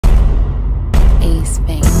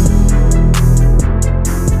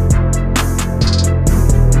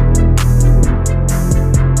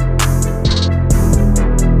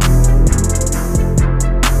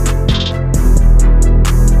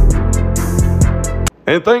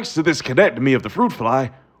And thanks to this connectomy of the fruit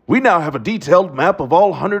fly, we now have a detailed map of all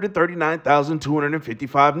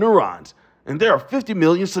 139,255 neurons. And there are 50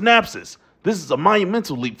 million synapses. This is a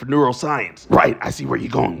monumental leap for neuroscience. Right, I see where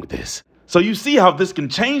you're going with this. So you see how this can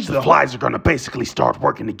change The flies are gonna basically start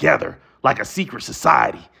working together like a secret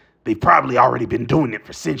society. They've probably already been doing it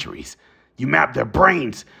for centuries. You map their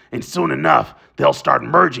brains, and soon enough, they'll start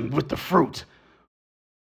merging with the fruit.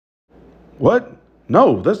 What?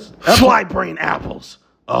 No, that's... Fly brain apples.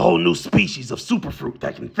 A whole new species of superfruit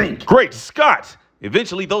that can think. Great Scott!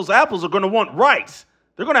 Eventually those apples are gonna want rights.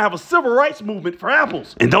 They're gonna have a civil rights movement for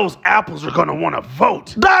apples. And those apples are gonna wanna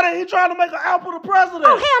vote. Daddy, he trying to make an apple the president.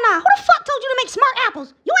 Oh, hell nah. Who the fuck told you to make smart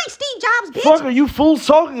apples? You ain't Steve Jobs, bitch. Fuck are you fools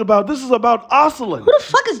talking about? This is about Ocelin. Who the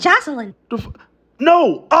fuck is Jocelyn?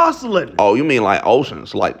 No, Ocelin. Oh, you mean like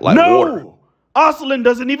oceans, like No, water? Ocelin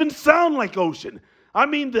doesn't even sound like ocean. I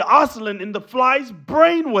mean the Ocelin in the fly's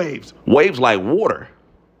brain waves. Waves like water.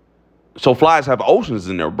 So flies have oceans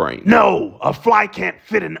in their brain. No, a fly can't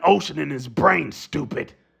fit an ocean in his brain,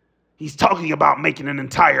 stupid. He's talking about making an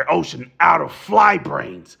entire ocean out of fly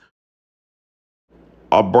brains.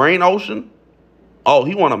 A brain ocean? Oh,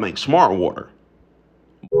 he want to make smart water.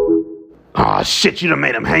 Aw, shit, you done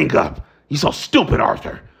made him hang up. You so stupid,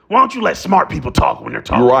 Arthur. Why don't you let smart people talk when they're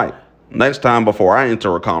talking? You're right. Next time before I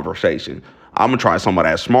enter a conversation, I'm going to try some of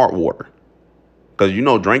that smart water. Because you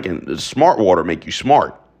know drinking the smart water make you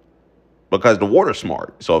smart. Because the water's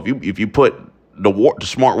smart. So if you put the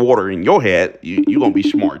smart water in your head, you're going to be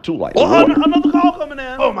smart too. Like Another call coming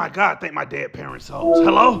in. Oh my God, thank my dead parents' souls.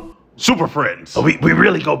 Hello? Super Friends. We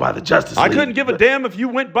really go by the Justice League. I couldn't give a damn if you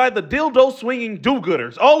went by the dildo-swinging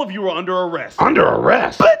do-gooders. All of you are under arrest. Under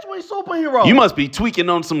arrest? Bitch, we superheroes. You must be tweaking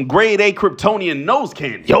on some grade A Kryptonian nose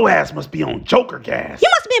candy. Your ass must be on Joker gas. You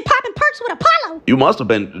must have been popping perks with Apollo. you must have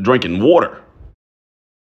been drinking water.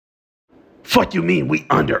 Fuck you mean we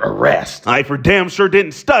under arrest? I for damn sure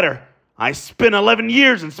didn't stutter. I spent 11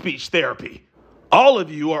 years in speech therapy. All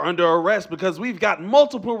of you are under arrest because we've got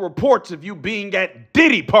multiple reports of you being at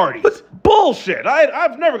Diddy parties. Bullshit.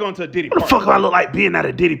 I've never gone to a Diddy What party. the fuck do I look like being at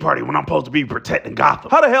a Diddy party when I'm supposed to be protecting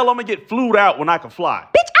Gotham? How the hell am I gonna get flued out when I can fly?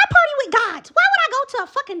 Bitch, I party with gods. Why would I go to a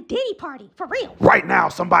fucking Diddy party? For real. Right now,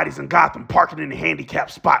 somebody's in Gotham parking in a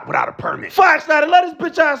handicapped spot without a permit. Flash Daddy, let his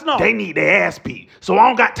bitch ass know. They need their ass beat, so I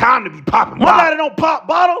don't got time to be popping My bottles. daddy don't pop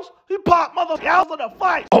bottles. He pop motherfuckers in the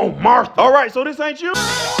fight. Oh, Martha. All right, so this ain't you?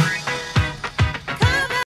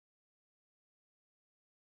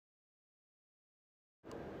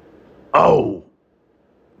 Oh,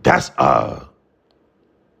 that's that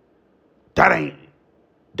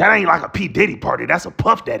ain't like a P. Diddy party. That's a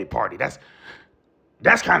Puff Daddy party. That's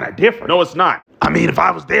kind of different. No, it's not. I mean, if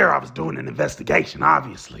I was there, I was doing an investigation,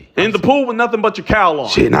 obviously. In the pool with nothing but your cowl on.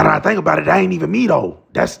 Shit, now that I think about it, that ain't even me though.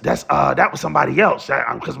 That was somebody else.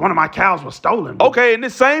 Because one of my cows was stolen. Okay, and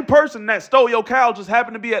this same person that stole your cow just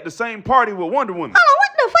happened to be at the same party with Wonder Woman. Hold on,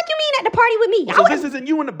 what the fuck you mean at the party with me? So this isn't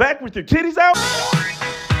you in the back with your titties out?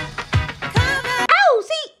 Oh,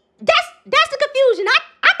 see, that's the confusion.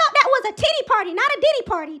 I thought that was a titty party, not a Diddy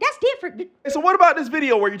party. That's different. So what about this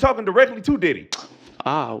video where you're talking directly to Diddy?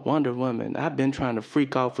 Ah, Wonder Woman, I've been trying to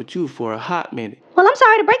freak off with you for a hot minute. Well, I'm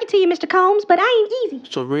sorry to break it to you, Mr. Combs, but I ain't easy.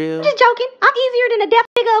 So real? Just joking. I'm easier than a deaf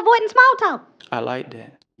nigga avoiding small talk. I like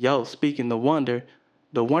that. Yo, speaking of Wonder,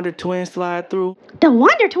 the Wonder Twins slide through. The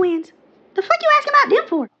Wonder Twins? The fuck you asking about them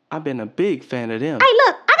for? I've been a big fan of them. Hey,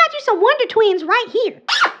 look, I got you some Wonder Twins right here.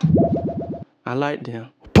 I like them.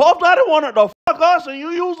 Puff Daddy wanted to fuck us and you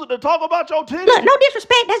used it to talk about your titties? Look, no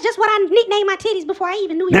disrespect. That's just what I nicknamed my titties before I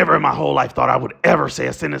even knew you. Never in my whole life thought I would ever say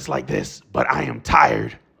a sentence like this, but I am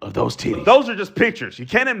tired of those titties. Those are just pictures. You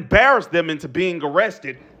can't embarrass them into being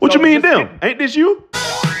arrested. What you mean them? Ain't this you?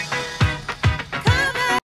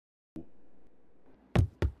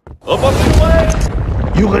 Up your way.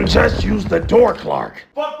 You can just use the door, Clark.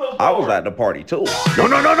 I was at the party too.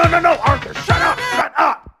 No, Arthur, shut up.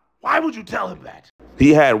 Why would you tell him that?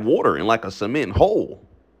 He had water in like a cement hole.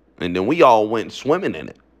 And then we all went swimming in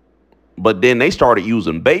it. But then they started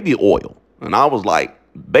using baby oil. And I was like,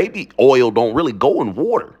 baby oil don't really go in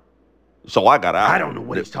water. So I got out. I don't know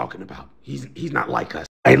what he's talking about. He's not like us.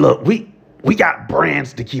 Hey, look, we got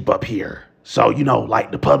brands to keep up here. So, you know,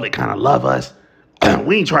 like the public kind of love us.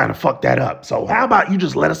 We ain't trying to fuck that up. So how about you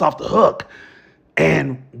just let us off the hook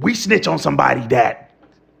and we snitch on somebody that,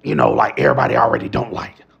 you know, like everybody already don't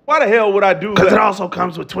like. Why the hell would I do that? Because it also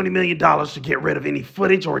comes with $20 million to get rid of any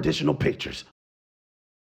footage or additional pictures.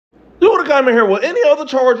 You would have come in here with any other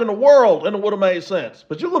charge in the world and it would have made sense.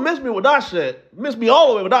 But you could miss me with that shit. Miss me all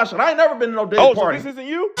the way with that shit. I ain't never been to no Diddy party. So this isn't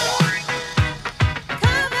you?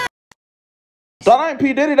 That ain't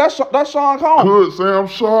P. Diddy, that's Sean Combs. Could say I'm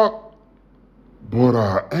shocked, but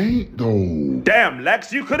I ain't though. Damn,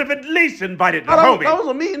 Lex, you could have at least invited the That homie. was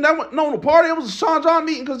a meeting. That went no party. It was a Sean John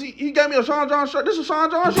meeting because he gave me a Sean John shirt. This is a Sean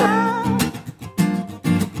John shirt.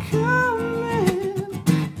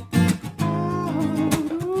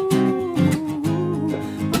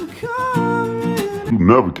 You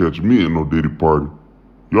never catch me at no Diddy party.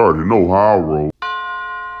 You already know how I roll.